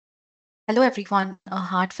Hello everyone, a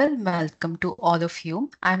heartfelt welcome to all of you.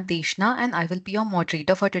 I'm Deshna and I will be your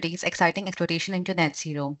moderator for today's exciting exploration into net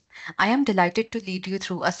zero. I am delighted to lead you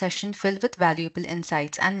through a session filled with valuable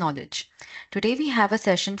insights and knowledge. Today we have a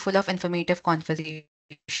session full of informative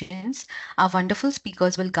conversations. Our wonderful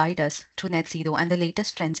speakers will guide us through net zero and the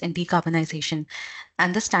latest trends in decarbonization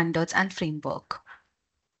and the standards and framework.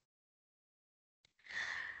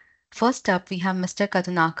 First up, we have Mr.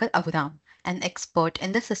 Karunakar Avuram, an expert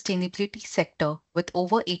in the sustainability sector with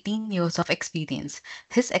over 18 years of experience.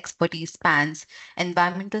 His expertise spans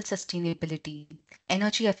environmental sustainability,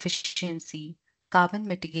 energy efficiency, carbon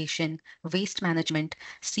mitigation, waste management,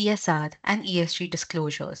 CSR, and ESG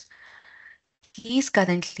disclosures. He is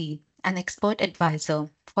currently an expert advisor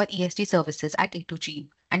for ESG services at A2G,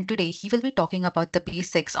 and today he will be talking about the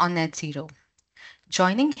basics on net zero.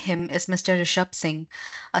 Joining him is Mr. Rishabh Singh,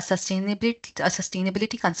 a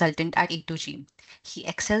sustainability consultant at A2G. He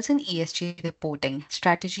excels in ESG reporting,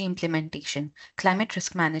 strategy implementation, climate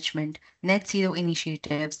risk management, net zero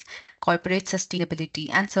initiatives, corporate sustainability,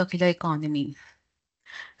 and circular economy.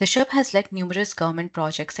 Rishabh has led numerous government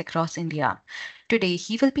projects across India. Today,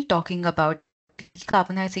 he will be talking about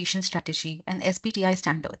Decarbonization Strategy and SBTi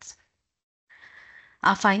Standards.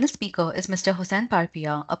 Our final speaker is Mr. Hussain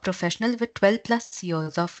Parpia, a professional with 12 plus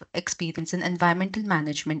years of experience in environmental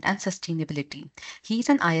management and sustainability. He's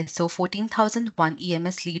an ISO 14001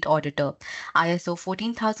 EMS lead auditor, ISO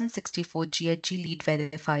 14064 GHG lead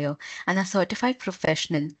verifier, and a certified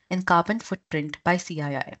professional in carbon footprint by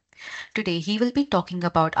CII. Today, he will be talking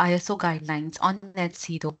about ISO guidelines on net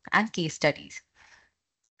zero and case studies.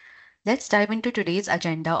 Let's dive into today's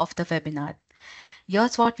agenda of the webinar.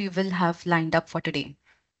 Here's what we will have lined up for today.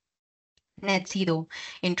 Net zero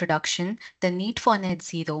introduction, the need for net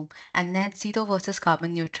zero, and net zero versus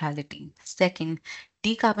carbon neutrality. Second,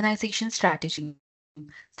 decarbonization strategy.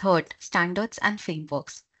 Third, standards and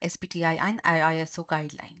frameworks, SBTi and ISO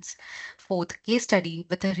guidelines. Fourth, case study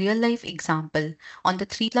with a real life example on the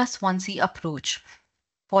 3+1C approach.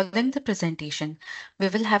 Following the presentation, we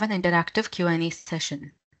will have an interactive Q&A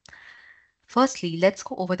session. Firstly, let's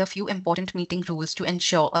go over the few important meeting rules to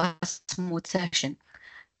ensure a smooth session.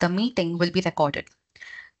 The meeting will be recorded.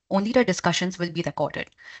 Only the discussions will be recorded.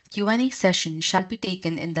 Q&A session shall be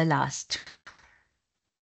taken in the last.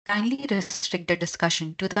 Kindly restrict the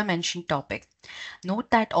discussion to the mentioned topic. Note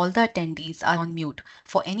that all the attendees are on mute.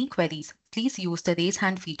 For any queries, please use the raise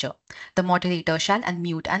hand feature. The moderator shall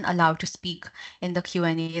unmute and allow to speak in the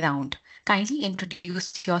Q&A round. Kindly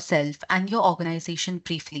introduce yourself and your organization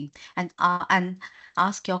briefly and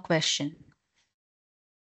ask your question.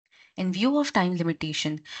 In view of time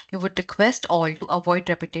limitation, we would request all to avoid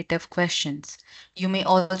repetitive questions. You may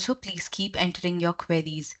also please keep entering your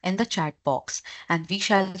queries in the chat box and we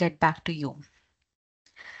shall get back to you.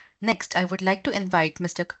 Next, I would like to invite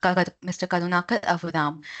Mr. Karunakar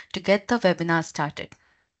Avuram to get the webinar started.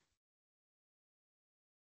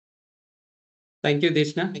 Thank you,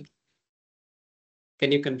 Deshna.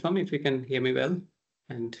 Can you confirm if you can hear me well?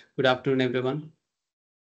 And good afternoon, everyone.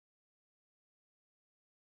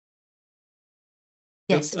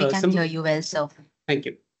 Yes, we can hear you well, sir. Thank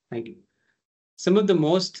you. Thank you. Some of the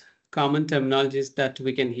most common terminologies that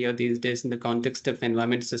we can hear these days in the context of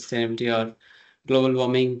environmental sustainability are global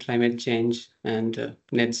warming, climate change, and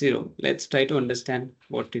net zero. Let's try to understand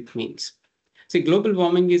what it means. See, global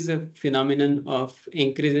warming is a phenomenon of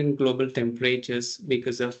increasing global temperatures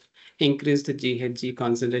because of increased GHG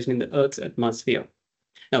concentration in the Earth's atmosphere.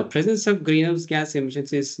 Now, presence of greenhouse gas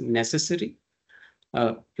emissions is necessary.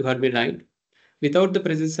 You heard me right. Without the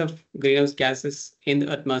presence of greenhouse gases in the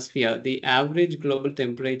atmosphere, the average global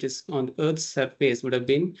temperatures on the Earth's surface would have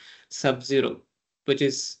been sub-zero, which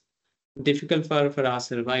is difficult for our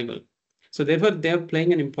survival. So therefore, they are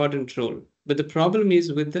playing an important role. But the problem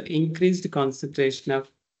is with the increased concentration of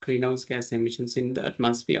greenhouse gas emissions in the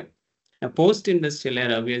atmosphere. Now, post-industrial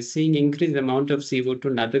era, we are seeing increased amount of CO2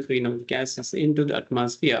 and other greenhouse gases into the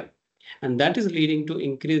atmosphere. And that is leading to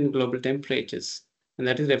increase in global temperatures. And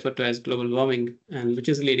that is referred to as global warming, and which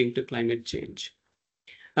is leading to climate change.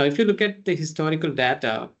 Now, if you look at the historical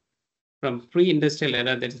data from pre-industrial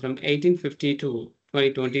era, that is from 1850 to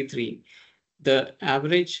 2023, the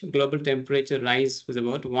average global temperature rise was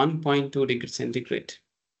about 1.2 degrees centigrade.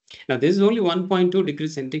 Now, this is only 1.2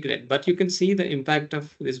 degrees centigrade, but you can see the impact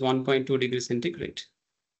of this 1.2 degrees centigrade.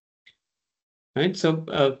 Right, so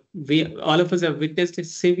all of us have witnessed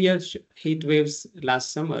severe heat waves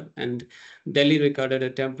last summer, and Delhi recorded a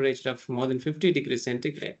temperature of more than 50 degrees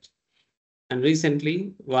centigrade. And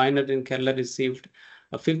recently, Wayanad in Kerala received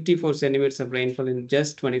 54 centimeters of rainfall in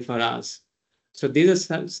just 24 hours. So these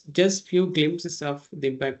are just few glimpses of the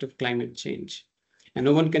impact of climate change. And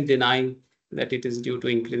no one can deny that it is due to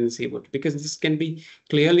increase in CO2 because this can be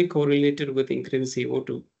clearly correlated with increase in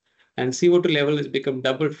CO2. And CO2 level has become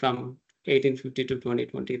doubled from 1850 to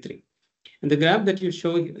 2023. And the graph that you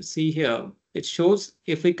see here, it shows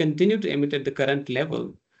if we continue to emit at the current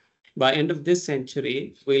level, by end of this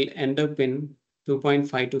century, we'll end up in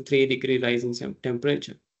 2.5 to 3 degree rise in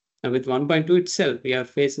temperature. And with 1.2 itself, we are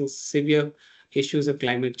facing severe issues of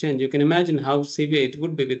climate change. You can imagine how severe it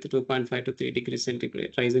would be with 2.5 to 3 degrees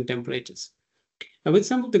centigrade rise in temperatures. And with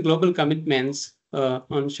some of the global commitments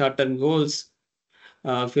on short-term goals,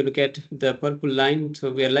 if you look at the purple line,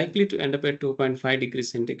 so we are likely to end up at 2.5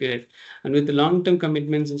 degrees centigrade. And with the long-term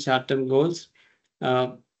commitments and short-term goals,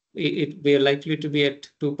 we are likely to be at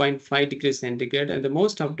 2.5 degrees centigrade. And the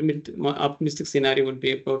most optimistic scenario would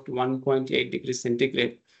be about 1.8 degrees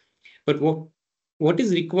centigrade. But what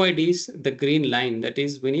is required is the green line. That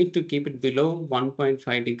is, we need to keep it below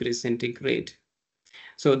 1.5 degrees centigrade.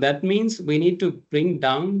 So that means we need to bring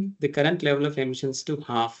down the current level of emissions to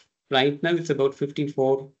half. Right now, it's about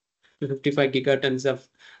 54 to 55 gigatons of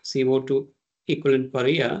CO2 equivalent per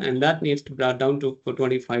year, and that needs to be brought down to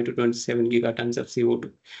 25 to 27 gigatons of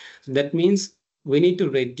CO2. So that means we need to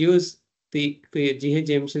reduce the GHG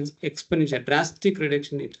emissions exponential, drastic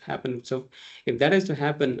reduction needs to happen. So if that has to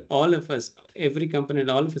happen, all of us, every company and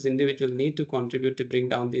all of us individuals need to contribute to bring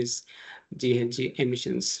down these GHG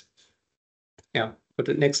emissions. Yeah, go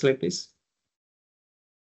to the next slide, please.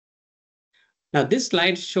 Now, this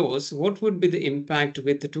slide shows what would be the impact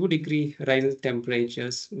with the 2-degree rise in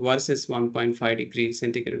temperatures versus 1.5 degrees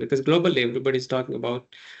centigrade, because globally everybody is talking about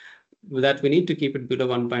that we need to keep it below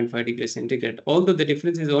 1.5 degrees centigrade. Although the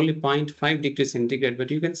difference is only 0.5 degrees centigrade, but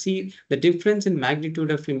you can see the difference in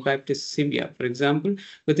magnitude of impact is severe. For example,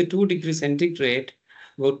 with the 2 degrees centigrade,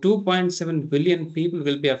 about 2.7 billion people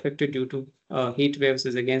will be affected due to heat waves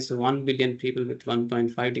as against 1 billion people with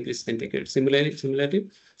 1.5 degrees centigrade. Similarly,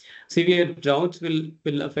 severe droughts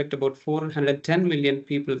will affect about 410 million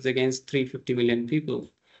people against 350 million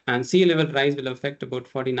people. And sea level rise will affect about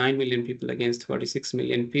 49 million people against 46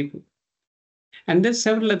 million people. And there's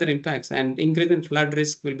several other impacts. And increase in flood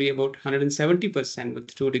risk will be about 170%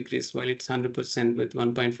 with 2 degrees, while it's 100% with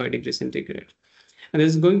 1.5 degrees centigrade. And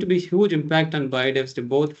there's going to be huge impact on biodiversity.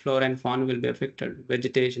 Both flora and fauna will be affected.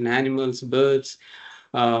 Vegetation, animals, birds,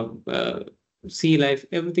 sea life,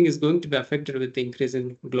 everything is going to be affected with the increase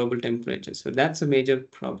in global temperature. So that's a major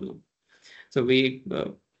problem. So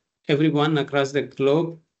everyone across the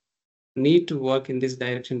globe need to work in this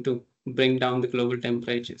direction to bring down the global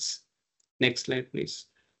temperatures. Next slide, please.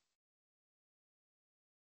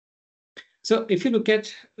 So if you look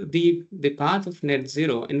at the path of net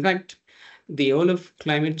zero, in fact, the whole of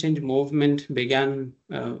climate change movement began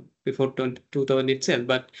before 2000 itself,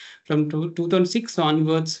 but from 2006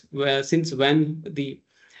 onwards, since when the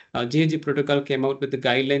GHG protocol came out with the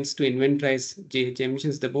guidelines to inventorize GHG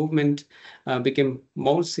emissions, the movement became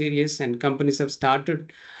more serious, and companies have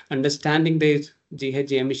started understanding the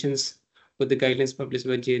GHG emissions with the guidelines published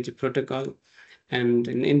by GHG protocol. And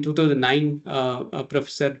in 2009,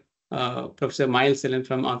 Professor Miles Allen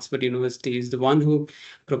from Oxford University is the one who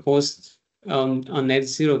proposed on net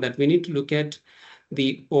zero that we need to look at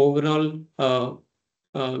the overall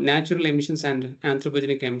natural emissions and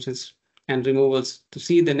anthropogenic emissions and removals to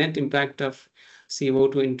see the net impact of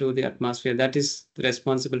CO2 into the atmosphere that is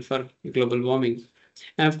responsible for global warming.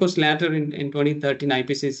 And of course, later in 2013,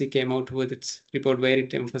 IPCC came out with its report where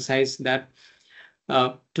it emphasized that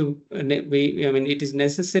it is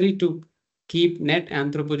necessary to keep net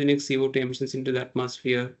anthropogenic CO2 emissions into the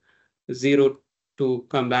atmosphere zero to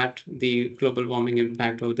combat the global warming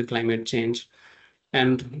impact of the climate change.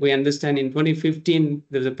 And we understand in 2015,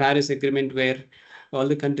 there's a Paris Agreement where all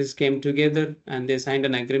the countries came together and they signed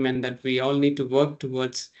an agreement that we all need to work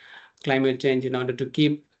towards climate change in order to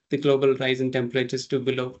keep the global rise in temperatures to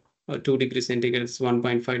below 2 degrees centigrade,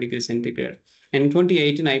 1.5 degrees centigrade. And in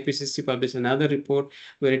 2018, IPCC published another report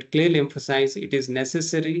where it clearly emphasized it is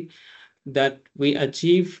necessary that we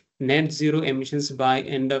achieve net zero emissions by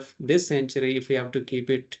end of this century if we have to keep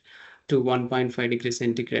it to 1.5 degrees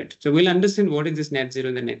centigrade. So we'll understand what is this net zero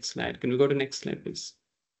in the next slide. Can we go to next slide, please?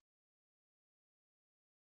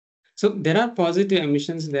 So there are positive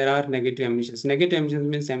emissions, there are negative emissions. Negative emissions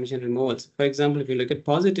means emission removals. For example, if you look at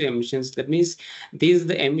positive emissions, that means these are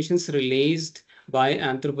the emissions released by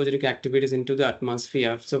anthropogenic activities into the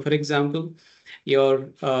atmosphere. So for example,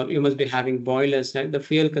 you must be having boilers, right? The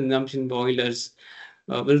fuel consumption boilers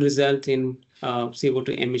will result in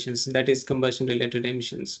CO2 emissions, that is combustion related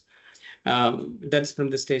emissions. That's from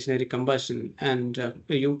the stationary combustion, and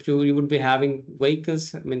you would be having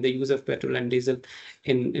vehicles. I mean, the use of petrol and diesel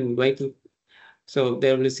in vehicle. So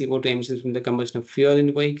there will be CO2 emissions from the combustion of fuel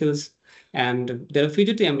in vehicles. And there are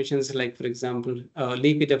fugitive emissions, like, for example,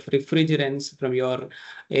 leakage of refrigerants from your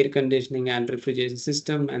air conditioning and refrigeration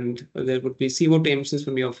system. And there would be CO2 emissions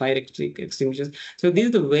from your fire extinguishers. So these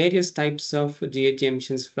are the various types of GHG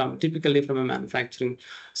emissions typically from a manufacturing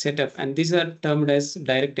setup. And these are termed as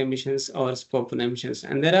direct emissions or scope 1 emissions.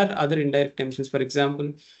 And there are other indirect emissions, for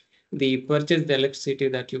example, the purchased electricity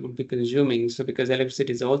that you would be consuming. So because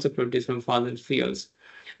electricity is also produced from fossil fuels,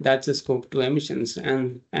 that's a scope 2 emissions.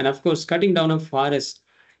 And of course, cutting down of forests,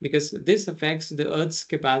 because this affects the Earth's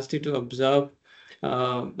capacity to absorb,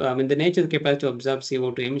 the nature's capacity to absorb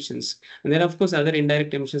CO2 emissions. And there are, of course, other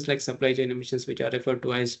indirect emissions like supply chain emissions, which are referred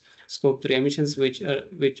to as scope 3 emissions, which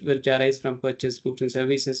arise from purchased goods and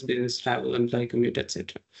services, business travel, employee commute,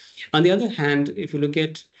 etc. On the other hand, if you look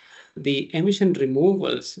at the emission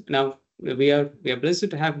removals, now we are blessed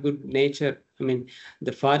to have good nature. I mean,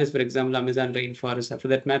 the forest, for example, Amazon rainforest, for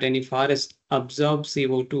that matter, any forest absorbs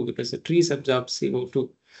CO2 because the trees absorb CO2.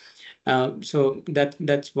 So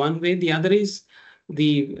that's one way. The other is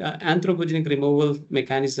the anthropogenic removal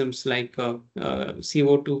mechanisms like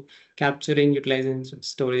CO2 capturing, utilization,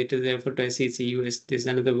 storage. It is referred to as CCUS. This is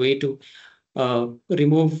another way to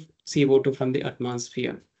remove CO2 from the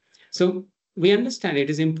atmosphere. So we understand it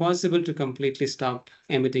is impossible to completely stop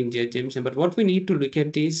emitting GHG emission, but what we need to look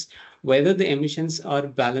at is whether the emissions are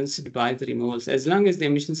balanced by the removals. As long as the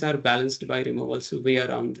emissions are balanced by removals, we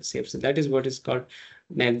are on the safe side. That is what is called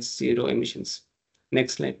net zero emissions.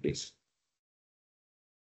 Next slide, please.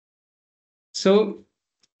 So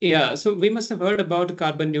yeah, so we must have heard about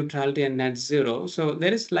carbon neutrality and net zero. So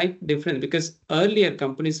there is slight difference because earlier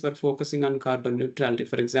companies were focusing on carbon neutrality.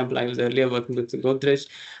 For example, I was earlier working with Godrej,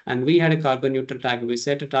 and we had a carbon neutral target. We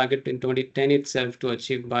set a target in 2010 itself to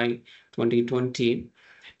achieve by 2020.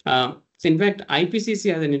 In fact,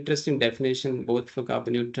 IPCC has an interesting definition both for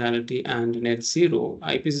carbon neutrality and net zero.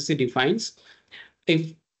 IPCC defines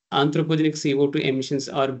if anthropogenic CO2 emissions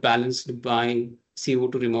are balanced by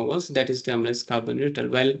CO2 removals, that is termed as carbon neutral.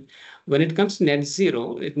 Well, when it comes to net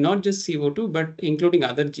zero, it's not just CO2, but including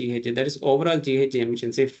other GHG, that is overall GHG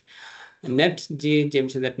emissions. If net GHG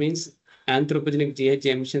emissions, that means anthropogenic GHG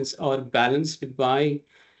emissions are balanced by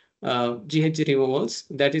GHG removals,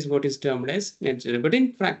 that is what is termed as net zero. But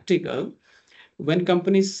in practical, when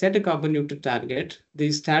companies set a carbon neutral target,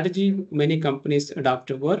 the strategy many companies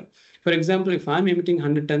adopted were, for example, if I'm emitting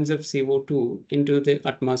 100 tons of CO2 into the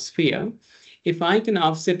atmosphere, if I can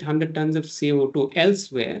offset 100 tons of CO2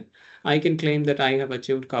 elsewhere, I can claim that I have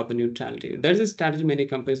achieved carbon neutrality. That's a strategy many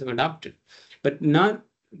companies have adopted. But now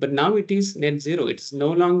it is net zero. It's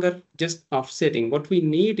no longer just offsetting. What we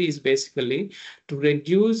need is basically to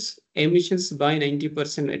reduce emissions by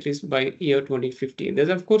 90%, at least by year 2050. There's,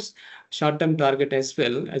 of course, short-term target as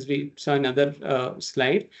well, as we saw in another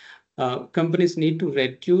slide. Companies need to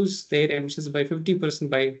reduce their emissions by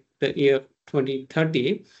 50% by the year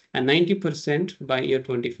 2030 and 90% by year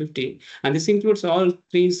 2050. And this includes all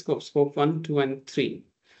three scopes, scope 1, 2, and 3.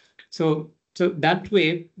 So that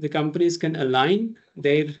way, the companies can align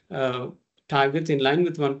their targets in line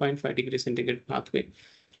with 1.5 degrees centigrade pathway.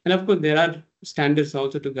 And of course, there are standards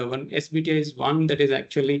also to govern. SBTi is one that is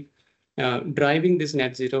actually driving this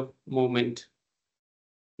net zero movement.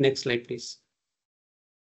 Next slide, please.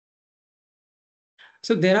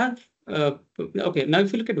 So there are, okay, now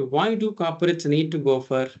if you look at why do corporates need to go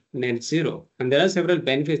for net zero? And there are several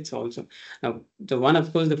benefits also. Now, the one,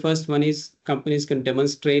 of course, the first one is companies can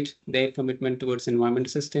demonstrate their commitment towards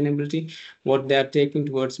environmental sustainability, what they are taking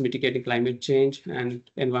towards mitigating climate change and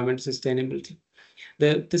environmental sustainability.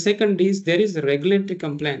 The second is there is regulatory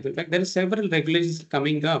compliance. In fact, there are several regulations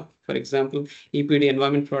coming up. For example, EPD,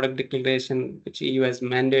 Environment Product Declaration, which EU has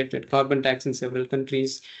mandated, carbon tax in several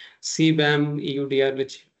countries, CBAM, EUDR,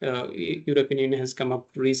 which European Union has come up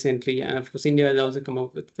recently, and of course, India has also come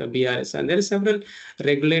up with the BRS. And there are several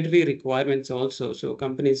regulatory requirements also. So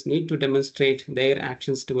companies need to demonstrate their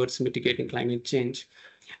actions towards mitigating climate change.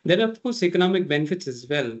 There are, of course, economic benefits as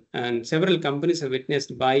well. And several companies have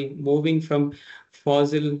witnessed by moving from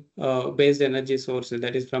fossil-based energy sources,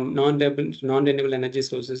 that is from non-renewable energy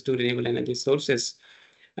sources to renewable energy sources.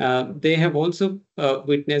 They have also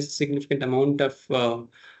witnessed significant amount of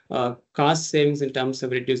cost savings in terms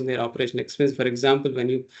of reducing their operation expense. For example, when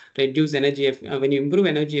you reduce energy, when you improve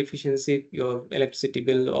energy efficiency, your electricity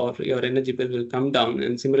bill or your energy bill will come down.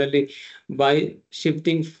 And similarly, by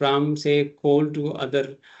shifting from, say, coal to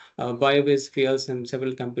other bio-based fuels, and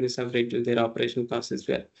several companies have reduced their operation costs as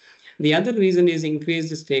well. The other reason is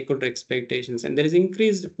increased stakeholder expectations, and there is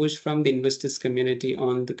increased push from the investors community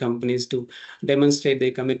on the companies to demonstrate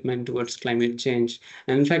their commitment towards climate change.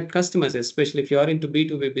 And in fact, customers, especially if you are into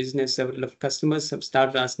B2B business, several of customers have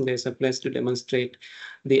started asking their suppliers to demonstrate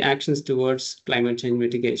the actions towards climate change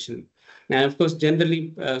mitigation. And of course,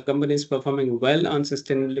 generally, companies performing well on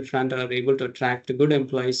sustainability front are able to attract good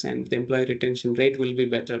employees, and the employee retention rate will be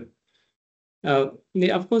better.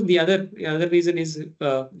 Of course, the other reason is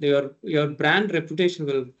your brand reputation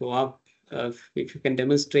will go up if you can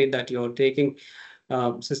demonstrate that you're taking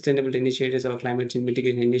sustainable initiatives or climate change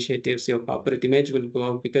mitigation initiatives. Your corporate image will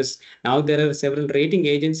go up, because now there are several rating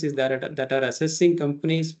agencies that are assessing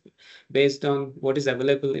companies based on what is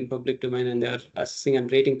available in public domain, and they are assessing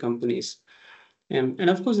and rating companies. And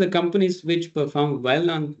of course, the companies which perform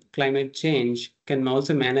well on climate change can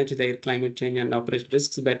also manage their climate change and operation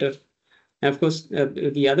risks better. And of course,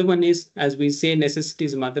 the other one is, as we say, necessity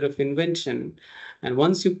is mother of invention. And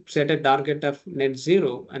once you set a target of net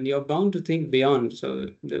zero, and you're bound to think beyond. So,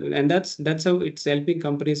 and that's how it's helping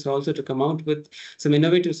companies also to come out with some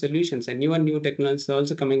innovative solutions, and new technologies are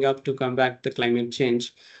also coming up to combat the climate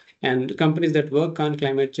change. And companies that work on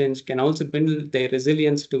climate change can also build their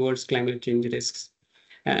resilience towards climate change risks.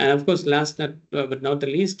 And of course, last but not the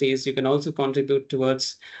least is you can also contribute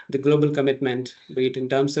towards the global commitment, be it in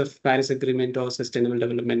terms of Paris Agreement or Sustainable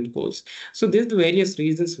Development Goals. So these are the various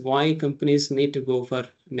reasons why companies need to go for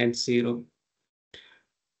net zero.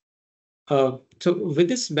 So with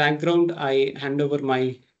this background, I hand over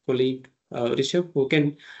my colleague Rishabh, who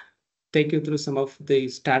can take you through some of the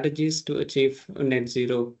strategies to achieve net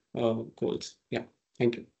zero goals. Yeah,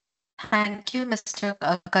 thank you. Thank you, Mr.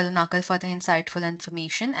 Karunakal, for the insightful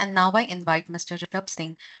information. And now I invite Mr. Rishabh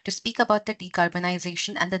Singh to speak about the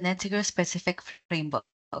decarbonization and the net zero specific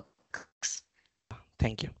frameworks.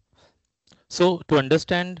 Thank you. So to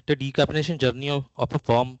understand the decarbonization journey of a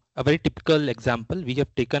firm, a very typical example, we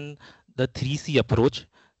have taken the 3C approach.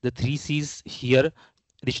 The 3Cs here,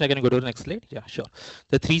 Rishna, can you go to the next slide? Yeah, sure.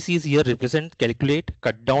 The 3Cs here represent calculate,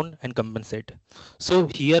 cut down, and compensate. So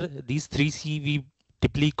here, these 3C, we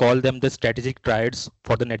typically call them the strategic triads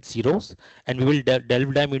for the net zeros, and we will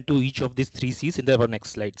delve down into each of these 3Cs in our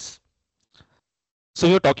next slides. So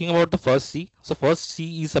we are talking about the first C. So first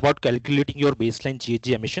C is about calculating your baseline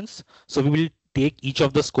GHG emissions. So we will take each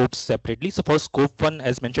of the scopes separately. So for scope 1,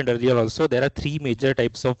 as mentioned earlier also, there are 3 major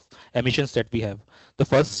types of emissions that we have. The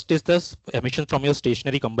first is the emission from your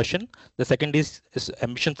stationary combustion. The second is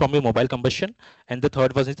emission from your mobile combustion. And the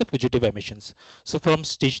third one is the fugitive emissions. So from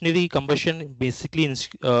stationary combustion basically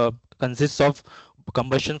consists of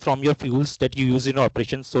combustion from your fuels that you use in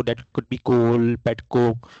operations. So that could be coal,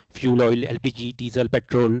 petcoke, fuel oil, LPG, diesel,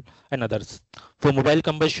 petrol, and others. For mobile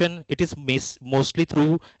combustion, it is mostly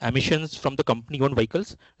through emissions from the company-owned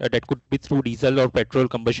vehicles. That could be through diesel or petrol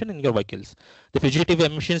combustion in your vehicles. The fugitive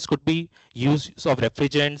emissions could be use of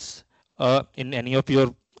refrigerants in any of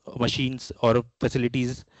your machines or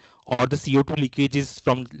facilities, or the CO2 leakages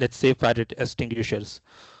from, let's say, fire extinguishers.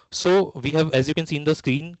 So we have, as you can see in the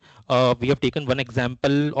screen, we have taken one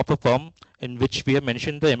example of a firm in which we have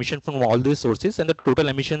mentioned the emission from all these sources, and the total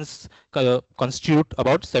emissions constitute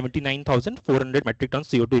about 79,400 metric tons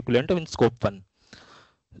CO2 equivalent in scope 1.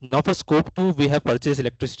 Now for scope 2, we have purchased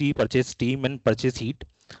electricity, purchased steam, and purchased heat.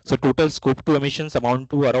 So total scope 2 emissions amount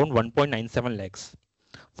to around 1.97 lakhs.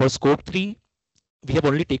 For scope 3, we have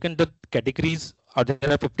only taken the categories. There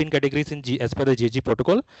are 15 categories as per the GHG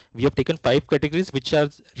protocol. We have taken 5 categories which are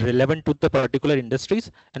relevant to the particular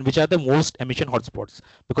industries and which are the most emission hotspots,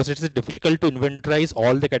 because it is difficult to inventorize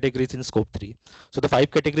all the categories in scope 3. So the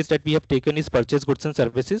 5 categories that we have taken is purchase goods and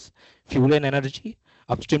services, fuel and energy,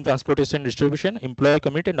 upstream transportation and distribution, employee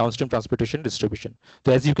community, and downstream transportation and distribution.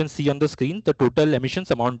 So as you can see on the screen, the total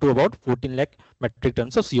emissions amount to about 14 lakh metric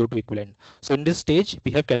tons of CO2 equivalent. So in this stage,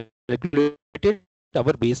 we have calculated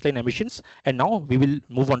our baseline emissions, and now we will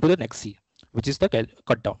move on to the next C, which is the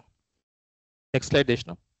cut down. Next slide,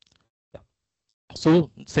 Deshna. Yeah. So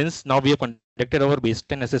since now we have conducted our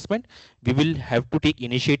baseline assessment, we will have to take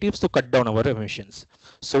initiatives to cut down our emissions.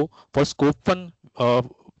 So for scope 1,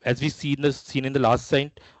 as we seen in the last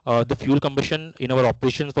slide, the fuel combustion in our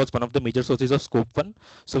operations was one of the major sources of scope 1.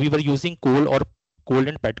 So we were using coal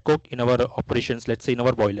and petcoke in our operations, let's say in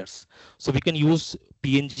our boilers. So we can use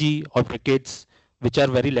PNG or briquettes, which are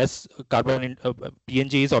very less carbon.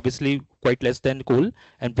 PNG is obviously quite less than coal,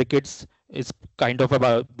 and briquettes is kind of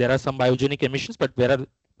about, there are some biogenic emissions, but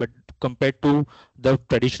compared to the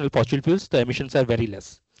traditional fossil fuels, the emissions are very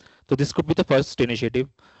less. So this could be the first initiative.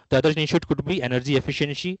 The other initiative could be energy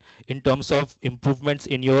efficiency in terms of improvements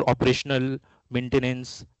in your operational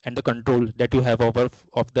maintenance, and the control that you have over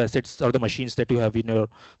of the assets or the machines that you have in your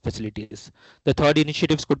facilities. The third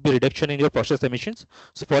initiatives could be reduction in your process emissions.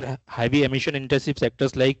 So for heavy emission intensive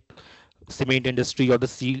sectors like cement industry or the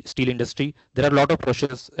steel industry, there are a lot of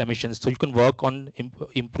process emissions. So you can work on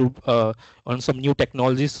improve on some new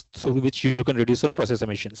technologies through which you can reduce your process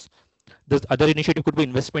emissions. The other initiative could be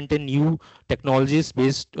investment in new technologies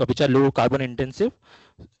based which are low carbon intensive,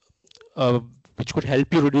 uh, which could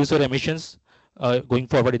help you reduce your emissions going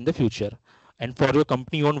forward in the future. And for your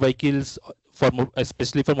company-owned vehicles,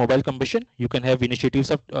 especially for mobile combustion, you can have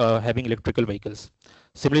initiatives of having electrical vehicles.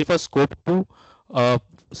 Similarly, for scope 2,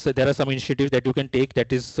 so there are some initiatives that you can take,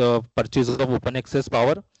 that is purchase of open access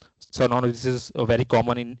power. So now this is very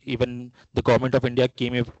common in even the government of India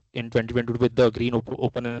came in 2022 with the green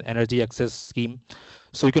open energy access scheme.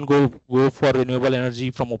 So you can go for renewable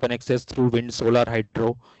energy from open access through wind, solar,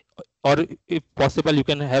 hydro, or if possible, you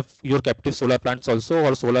can have your captive solar plants also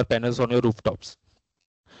or solar panels on your rooftops.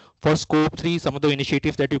 For scope 3, some of the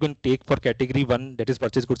initiatives that you can take for category 1, that is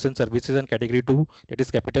purchase goods and services, and category 2, that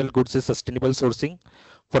is capital goods, is sustainable sourcing.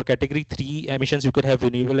 For category 3 emissions, you could have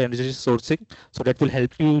renewable energy sourcing. So that will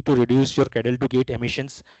help you to reduce your cradle to gate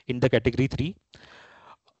emissions in the category 3.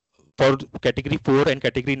 For category 4 and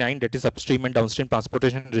category 9, that is upstream and downstream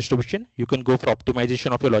transportation and distribution, you can go for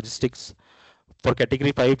optimization of your logistics. For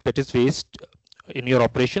category 5, that is waste in your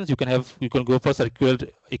operations, you can go for circular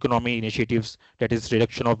economy initiatives, that is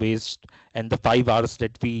reduction of waste, and the 5 R's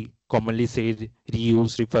that we commonly say: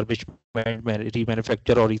 reuse, refurbishment,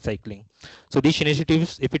 remanufacture, or recycling. So these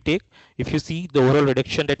initiatives, if you see the overall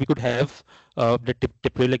reduction that we could have, the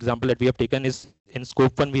typical example that we have taken is in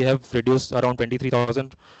scope 1, we have reduced around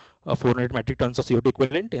 23,400 metric tons of CO2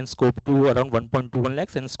 equivalent, in scope 2 around 1.21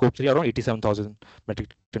 lakhs, and scope 3 around 87,000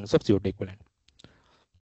 metric tons of CO2 equivalent.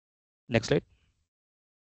 Next slide.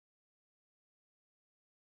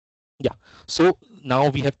 Yeah, so now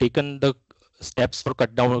we have taken the steps for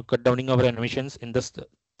cutdowning our emissions in the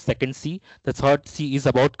second C. The third C is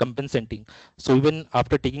about compensating. So even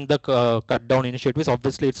after taking the cut down initiatives,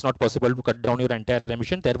 obviously it's not possible to cut down your entire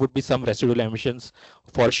emission. There would be some residual emissions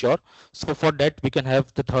for sure. So for that, we can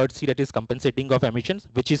have the third C, that is compensating of emissions,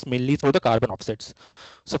 which is mainly through the carbon offsets.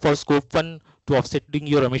 So for scope 1, to offsetting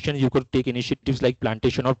your emissions, you could take initiatives like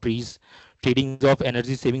plantation of trees, trading of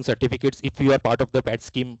energy saving certificates. If you are part of the PAT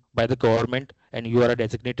scheme by the government and you are a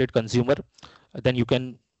designated consumer, then you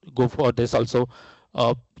can go for this also.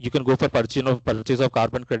 You can go for purchase of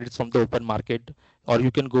carbon credits from the open market, or you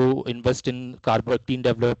can go invest in clean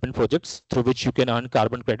development projects through which you can earn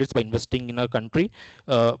carbon credits by investing in a country,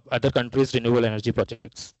 other countries' renewable energy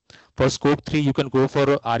projects. For scope 3, you can go for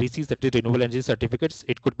RECs, that is renewable energy certificates.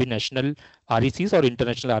 It could be national RECs or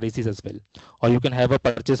international RECs as well. Or you can have a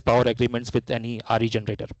purchase power agreements with any RE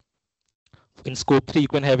generator. In scope 3, you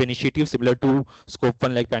can have initiatives similar to scope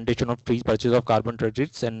 1, like plantation of trees, purchase of carbon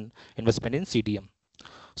credits, and investment in CDM.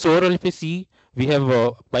 So overall, if we see, we have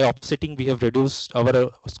by offsetting, we have reduced our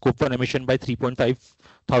scope 1 emission by 3.5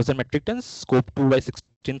 thousand metric tons, scope 2 by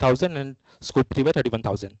 16,000, and scope 3 by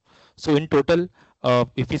 31,000. So in total,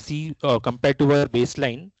 if we see compared to our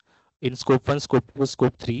baseline in scope 1, scope 2,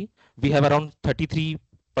 scope 3, we have around 33%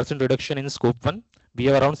 reduction in scope 1. We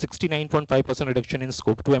have around 69.5% reduction in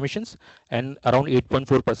scope 2 emissions and around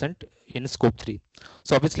 8.4% in scope 3.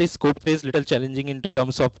 So obviously scope 3 is little challenging in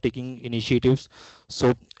terms of taking initiatives.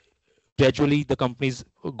 So gradually the companies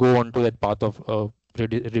go on to that path of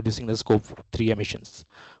reducing the scope 3 emissions.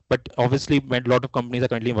 But obviously a lot of companies are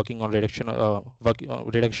currently working on reduction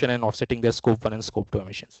and offsetting their scope 1 and scope 2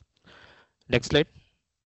 emissions. Next slide.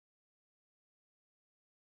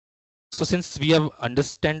 So since we have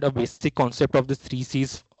understand a basic concept of the 3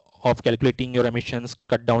 C's of calculating your emissions,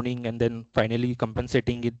 cut downing, and then finally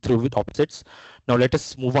compensating it through with offsets, now let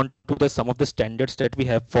us move on to some of the standards that we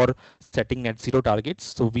have for setting net zero targets.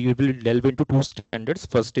 So we will delve into 2 standards.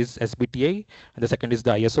 First is SBTi and the second is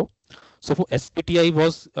the ISO. So for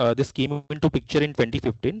SBTi this came into picture in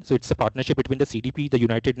 2015. So it's a partnership between the CDP, the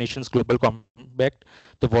United Nations Global Compact,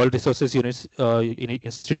 the World Resources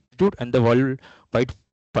Institute, and the World Wide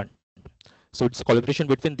Fund. So it's a collaboration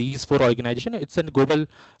between these 4 organizations. It's a global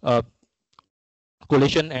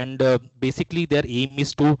coalition, and basically their aim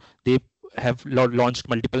is to, they have launched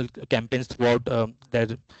multiple campaigns throughout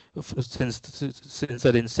since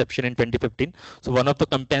their inception in 2015. So one of the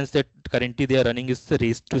campaigns that currently they are running is the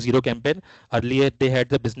Race to Zero campaign. Earlier they had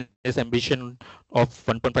the business ambition of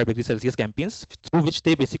 1.5 degrees Celsius campaigns, through which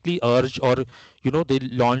they basically urge, or they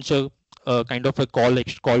launch a kind of a call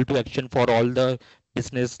to action for all the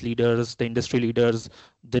business leaders, the industry leaders,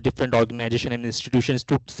 the different organizations and institutions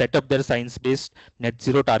to set up their science-based net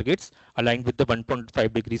zero targets aligned with the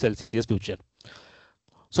 1.5 degrees Celsius future.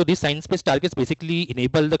 So these science-based targets basically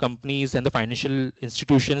enable the companies and the financial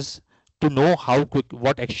institutions to know how quick,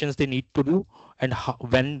 what actions they need to do and how,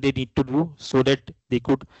 when they need to do, so that they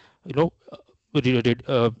could, you know,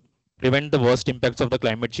 prevent the worst impacts of the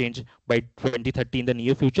climate change by 2030 in the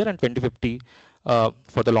near future and 2050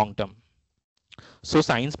 for the long term. So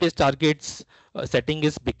science-based targets setting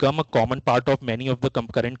is become a common part of many of the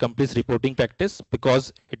current companies reporting practice,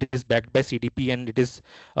 because it is backed by CDP and it is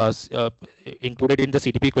included in the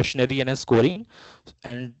CDP questionnaire and a scoring,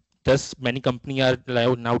 and thus many companies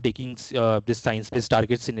are now taking this science-based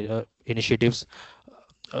targets in initiatives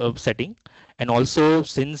setting. And also,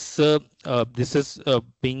 since this is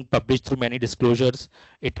being published through many disclosures,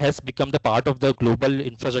 it has become the part of the global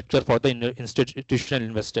infrastructure for the institutional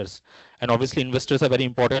investors. And obviously, investors are very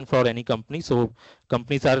important for any company. So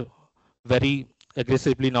companies are very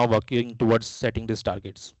aggressively now working towards setting these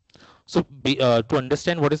targets. So to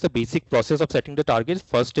understand what is the basic process of setting the targets,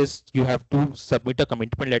 first is you have to submit a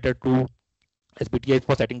commitment letter to SBTi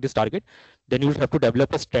for setting this target. Then you will have to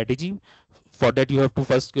develop a strategy. For that, you have to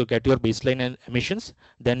first get your baseline and emissions.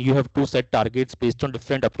 Then you have to set targets based on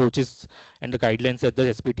different approaches and the guidelines that the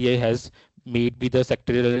SBTi has made, be the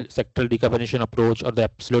sectoral decarbonization approach or the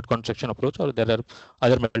absolute contraction approach, or there are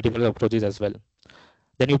other multiple approaches as well.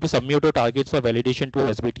 Then you have to submit your targets for validation to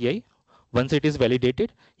SBTi. Once it is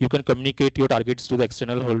validated, you can communicate your targets to the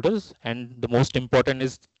external holders, and the most important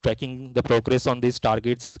is tracking the progress on these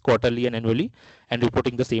targets quarterly and annually and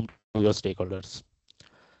reporting the same to your stakeholders.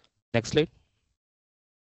 Next slide.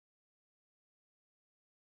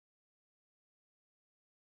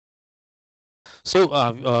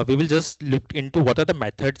 So we will just look into what are the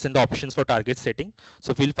methods and the options for target setting.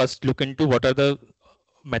 So we'll first look into what are the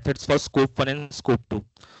methods for scope 1 and scope 2.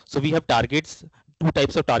 So we have targets, two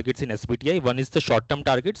types of targets in SBTi. One is the short-term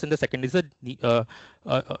targets and the second is the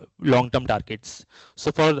long-term targets.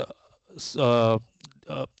 So for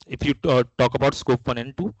if you talk about scope 1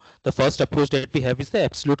 and 2, the first approach that we have is the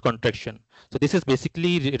absolute contraction. So this is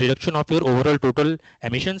basically reduction of your overall total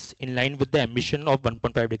emissions in line with the emission of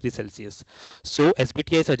 1.5 degrees Celsius. So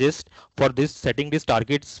SBTi suggests for this setting these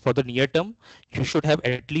targets for the near term, you should have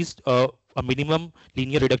at least a minimum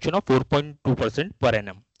linear reduction of 4.2% per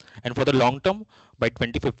annum. And for the long term, by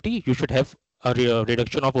 2050, you should have a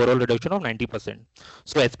reduction of overall reduction of 90%.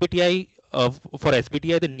 So SBTi for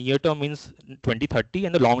SBTi, the near term means 2030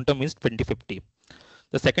 and the long term means 2050.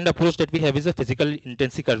 The second approach that we have is a physical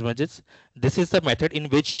intensity convergence. This is the method in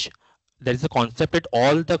which there is a concept that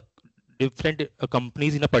all the different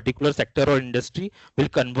companies in a particular sector or industry will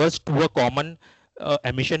converge to a common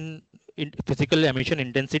physical emission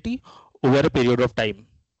intensity over a period of time.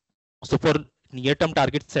 So for near-term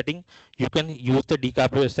target setting, you can use the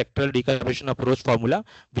sectoral decarbonization approach formula,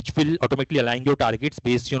 which will automatically align your targets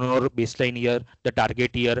based on your baseline year, the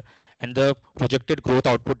target year, and the projected growth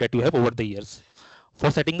output that you have over the years. For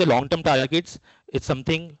setting the long-term targets, it's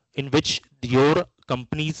something in which your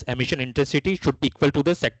company's emission intensity should be equal to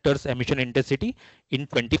the sector's emission intensity in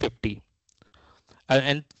 2050.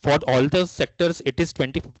 And for all the sectors, it is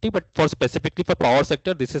 2050, but for specifically for power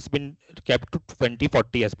sector, this has been kept to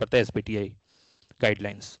 2040 as per the SBTi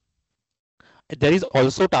guidelines. There is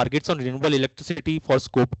also targets on renewable electricity for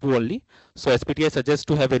scope 2 only. So SBTi suggests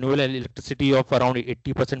to have renewable electricity of around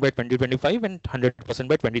 80% by 2025 and 100%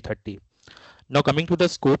 by 2030. Now coming to the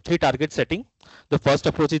scope 3 target setting, the first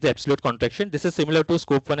approach is the absolute contraction. This is similar to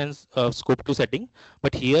scope 1 and scope 2 setting,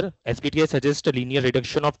 but here SBTi suggests a linear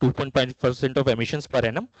reduction of 2.5% of emissions per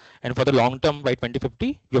annum, and for the long term by 2050,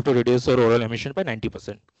 you have to reduce your overall emission by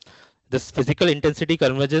 90%. This physical intensity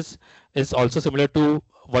convergence is also similar to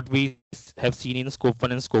what we have seen in scope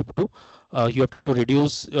 1 and scope 2. You have to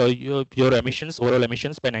reduce your emissions, overall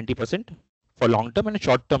emissions by 90% for long term, and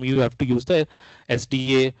short term you have to use the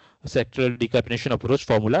SDA sectoral decarbonization approach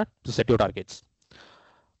formula to set your targets.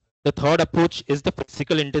 The third approach is the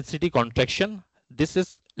physical intensity contraction. This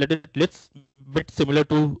is let's bit similar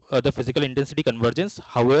to the physical intensity convergence.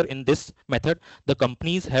 However, in this method, the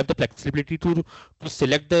companies have the flexibility to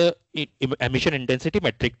select the emission intensity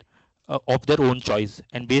metric of their own choice,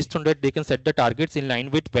 and based on that they can set the targets in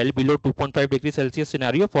line with well below 2.5 degrees Celsius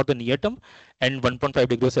scenario for the near term and 1.5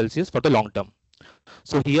 degrees Celsius for the long term.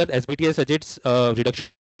 So here SBTi suggests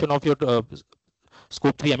reduction of your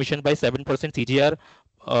scope 3 emission by 7% CGR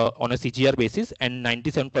on a CGR basis and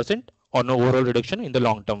 97% on an overall reduction in the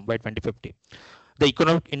long term by 2050. The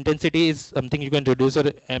economic intensity is something you can reduce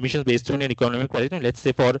your emissions based on an economic value. Let's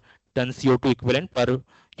say for ton CO2 equivalent per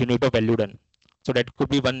unit of value done. So that could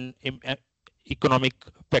be one economic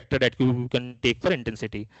factor that you can take for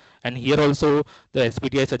intensity. And here also the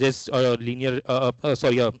SBTi suggests a linear,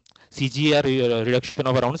 CGR reduction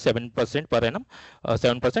of around 7% per annum,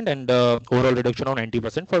 7%, and overall reduction of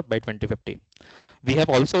 90% for by 2050. We have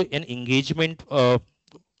also an engagement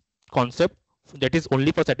concept that is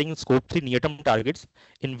only for setting scope 3 near-term targets,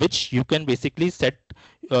 in which you can basically set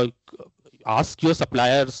uh, ask your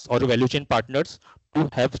suppliers or your value chain partners to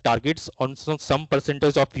have targets on some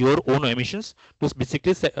percentage of your own emissions to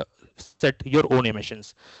basically set your own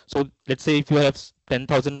emissions. So let's say if you have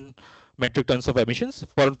 10,000 metric tons of emissions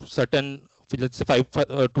for certain, let's say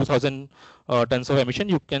 2,000 tons of emission,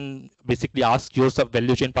 you can basically ask your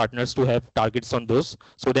value chain partners to have targets on those,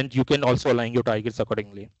 so then you can also align your targets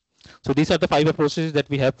accordingly. So these are the 5 approaches that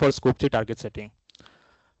we have for scope 3 target setting.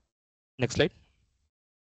 Next slide.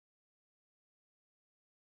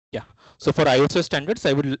 Yeah. So for ISO standards,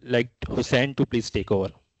 I would like Hussein to please take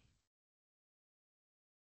over.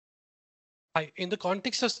 Hi. In the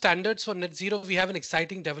context of standards for net zero, we have an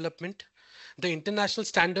exciting development. The International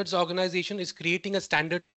Standards Organization is creating a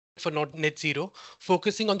standard for net zero,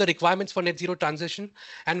 focusing on the requirements for net zero transition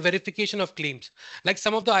and verification of claims. Like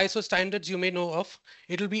some of the ISO standards you may know of,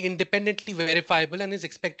 it will be independently verifiable and is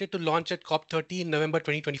expected to launch at COP30 in November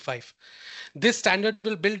 2025. This standard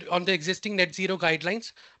will build on the existing net zero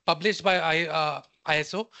guidelines published by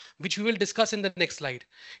ISO, which we will discuss in the next slide.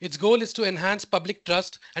 Its goal is to enhance public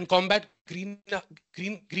trust and combat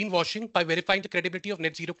greenwashing by verifying the credibility of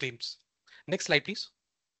net zero claims. Next slide, please.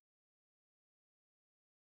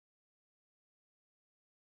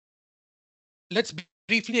 Let's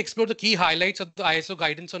briefly explore the key highlights of the ISO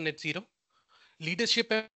guidance on net zero. Leadership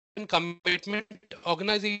and commitment.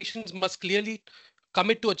 Organizations must clearly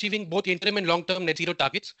commit to achieving both interim and long-term net zero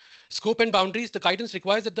targets. Scope and boundaries. The guidance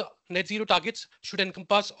requires that the net zero targets should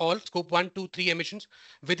encompass all scope 1, 2, 3 emissions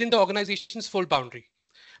within the organization's full boundary.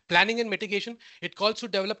 Planning and mitigation. It calls to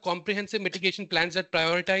develop comprehensive mitigation plans that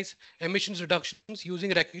prioritize emissions reductions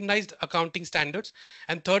using recognized accounting standards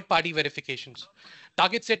and third-party verifications.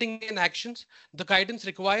 Target setting and actions. The guidance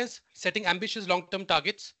requires setting ambitious long-term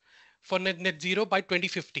targets for net zero by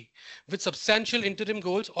 2050. With substantial interim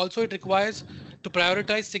goals, also it requires to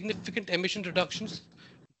prioritize significant emission reductions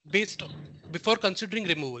before considering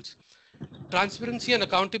removals. Transparency and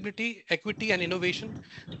accountability, equity and innovation.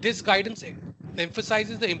 This guidance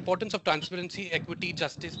emphasizes the importance of transparency, equity,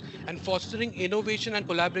 justice, and fostering innovation and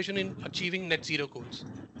collaboration in achieving net zero goals.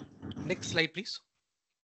 Next slide, please.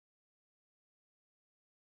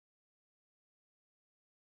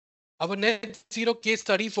 Our net zero case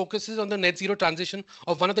study focuses on the net zero transition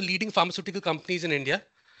of one of the leading pharmaceutical companies in India.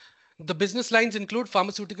 The business lines include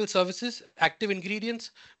pharmaceutical services, active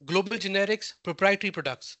ingredients, global generics, proprietary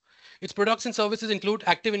products. Its products and services include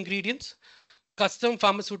active ingredients, custom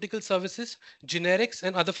pharmaceutical services, generics,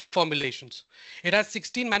 and other formulations. It has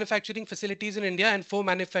 16 manufacturing facilities in India and 4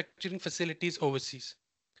 manufacturing facilities overseas.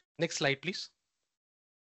 Next slide, please.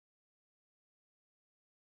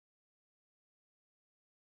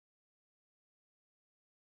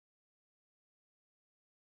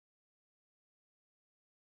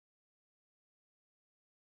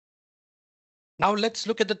 Now let's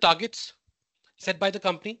look at the targets set by the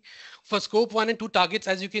company. For scope 1 and 2 targets,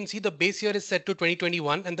 as you can see, the base year is set to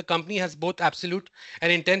 2021 and the company has both absolute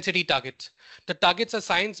and intensity targets. The targets are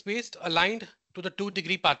science-based, aligned to the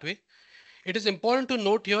 2-degree pathway. It is important to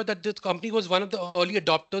note here that this company was one of the early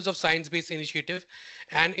adopters of science-based initiative,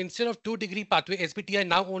 and instead of 2-degree pathway, SBTi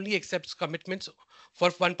now only accepts commitments for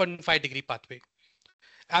 1.5-degree pathway.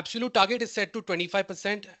 Absolute target is set to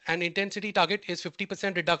 25% and intensity target is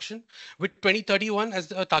 50% reduction with 2031 as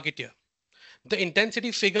the target year. The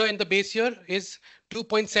intensity figure in the base year is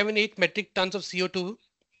 2.78 metric tons of CO2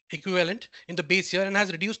 equivalent in the base year and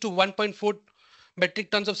has reduced to 1.4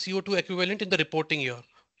 metric tons of CO2 equivalent in the reporting year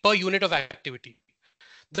per unit of activity.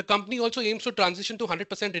 The company also aims to transition to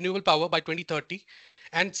 100% renewable power by 2030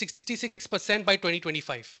 and 66% by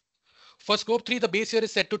 2025. For scope 3, the base year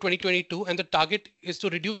is set to 2022 and the target is to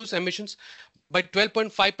reduce emissions by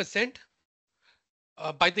 12.5%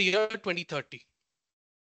 by the year 2030.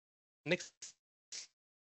 Next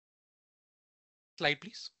slide,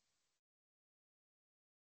 please.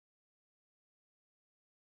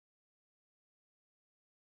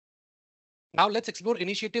 Now let's explore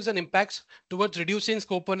initiatives and impacts towards reducing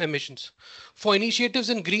scope 1 emissions. For initiatives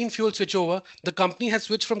in green fuel switchover, the company has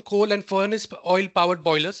switched from coal and furnace oil powered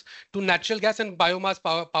boilers to natural gas and biomass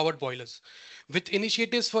powered boilers. With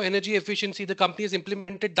initiatives for energy efficiency, the company has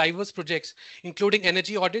implemented diverse projects, including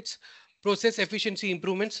energy audits, process efficiency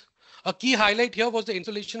improvements. A key highlight here was the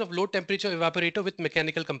installation of low temperature evaporator with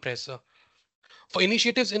mechanical compressor. For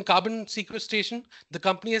initiatives in carbon sequestration, the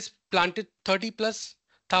company has planted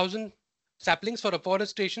 30,000+ saplings for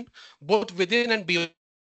afforestation, both within and beyond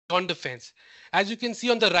the fence. As you can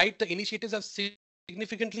see on the right, the initiatives have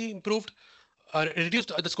significantly improved,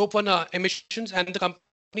 reduced the scope 1 emissions, and the company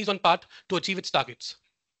is on path to achieve its targets.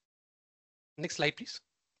 Next slide, please.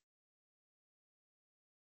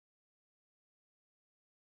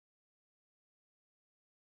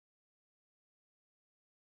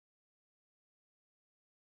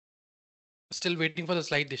 Still waiting for the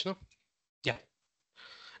slide, Dishna. Yeah.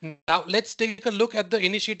 Now let's take a look at the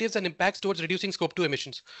initiatives and impacts towards reducing scope 2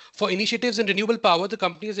 emissions. For initiatives in renewable power, the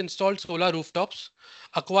company has installed solar rooftops,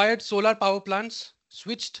 acquired solar power plants,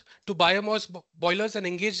 switched to biomass boilers, and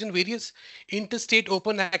engaged in various interstate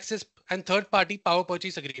open access and third-party power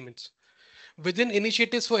purchase agreements. Within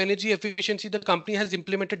initiatives for energy efficiency, the company has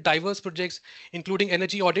implemented diverse projects, including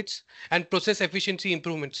energy audits and process efficiency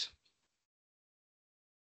improvements.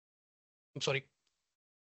 I'm sorry.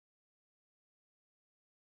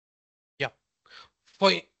 Yeah.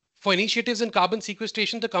 For, for initiatives in carbon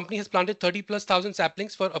sequestration, the company has planted 30,000+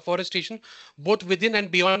 saplings for afforestation, both within and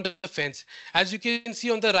beyond the fence. As you can see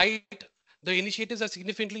on the right, the initiatives have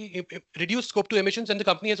significantly reduced scope 2 emissions, and the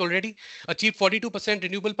company has already achieved 42%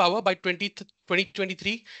 renewable power by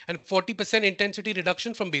 2023 and 40% intensity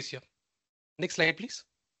reduction from base year. Next slide, please.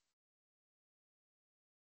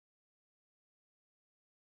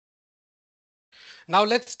 Now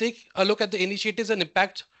let's take a look at the initiatives and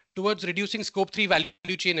impact towards reducing scope 3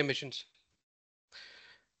 value chain emissions.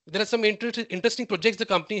 There are some interesting projects the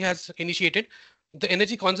company has initiated. The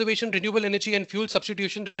energy conservation, renewable energy, and fuel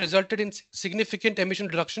substitution resulted in significant emission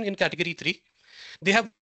reduction in category 3. They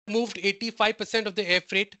have moved 85% of the air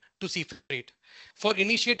freight to sea freight. For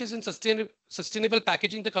initiatives in sustainable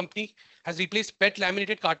packaging, the company has replaced PET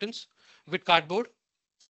laminated cartons with cardboard,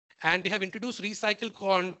 and they have introduced recycled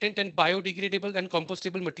content and biodegradable and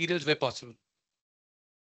compostable materials where possible.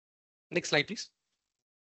 Next slide, please.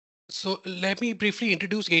 So let me briefly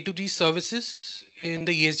introduce A2G services in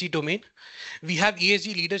the ESG domain. We have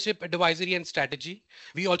ESG leadership, advisory, and strategy.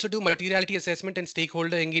 We also do materiality assessment and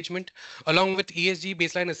stakeholder engagement, along with ESG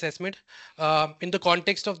baseline assessment. In the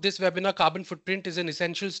context of this webinar, carbon footprint is an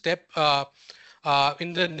essential step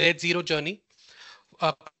in the net zero journey.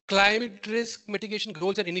 Climate risk mitigation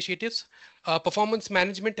goals and initiatives, performance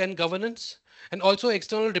management and governance, and also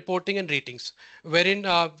external reporting and ratings, wherein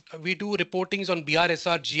we do reportings on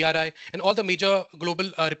BRSR, GRI, and all the major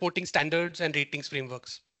global reporting standards and ratings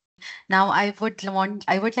frameworks. Now, I would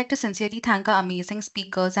like to sincerely thank our amazing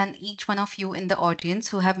speakers and each one of you in the audience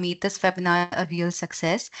who have made this webinar a real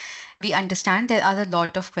success. We understand there are a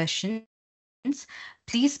lot of questions.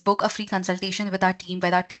 Please book a free consultation with our team,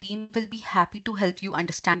 where our team will be happy to help you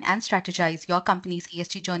understand and strategize your company's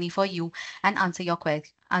ESG journey for you and answer your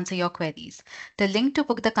queries. The link to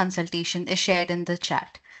book the consultation is shared in the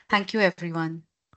chat. Thank you, everyone.